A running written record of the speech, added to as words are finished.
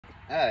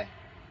Hey,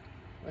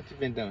 what you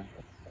been doing?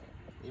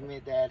 You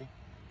miss Daddy?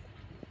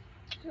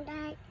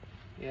 Dad.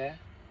 Yeah?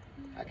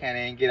 I can't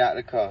even get out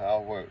the car.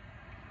 I'll work.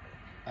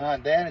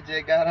 Daddy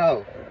just got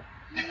home.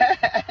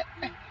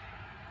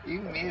 You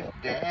miss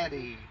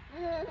Daddy.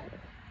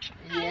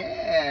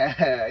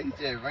 Yeah. You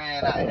just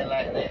ran out here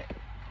like that.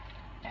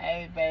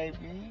 Hey,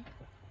 baby.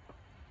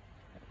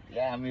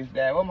 Yeah, I miss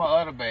Daddy. Where my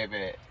other baby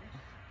at?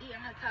 Eating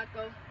her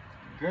taco.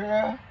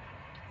 Girl.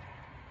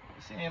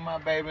 She ain't my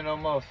baby no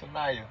more,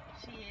 Sanaya.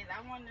 She is.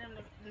 I wanted them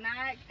to.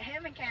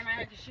 Heaven came out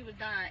here because she was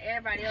done.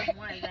 Everybody else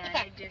wasn't done.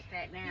 They just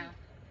sat down.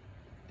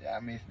 Yeah, I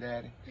miss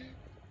Daddy.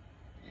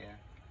 Yeah.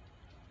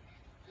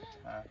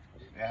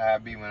 That's how I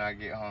be when I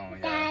get home,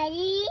 y'all.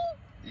 Daddy.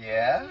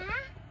 Yeah?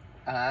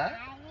 Huh?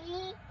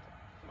 Daddy.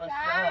 What's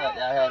up?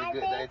 Y'all had a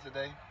good day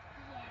today?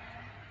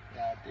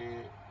 Yeah. Y'all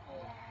did?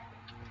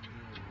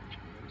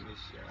 Miss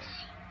y'all.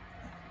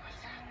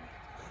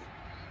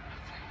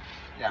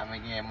 Y'all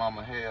been getting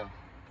mama hell?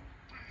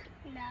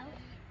 No.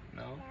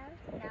 No?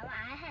 No,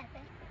 I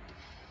haven't.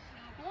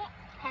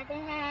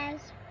 Heaven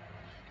has.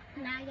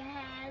 Naya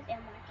has.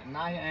 And Marcus.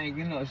 Naya ain't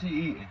getting up. She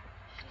eating.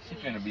 She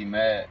finna be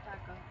mad.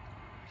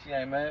 She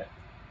ain't mad?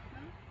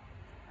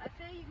 I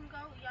said you can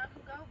go, y'all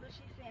can go, but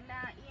she said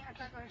nah, eating her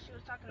taco and she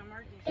was talking to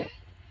Marcus.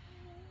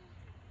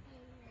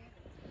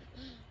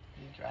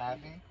 You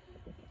driving?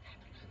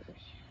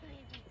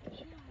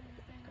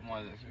 Come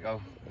on, let's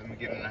go. Let me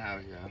get in the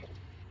house,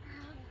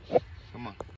 y'all. Come on.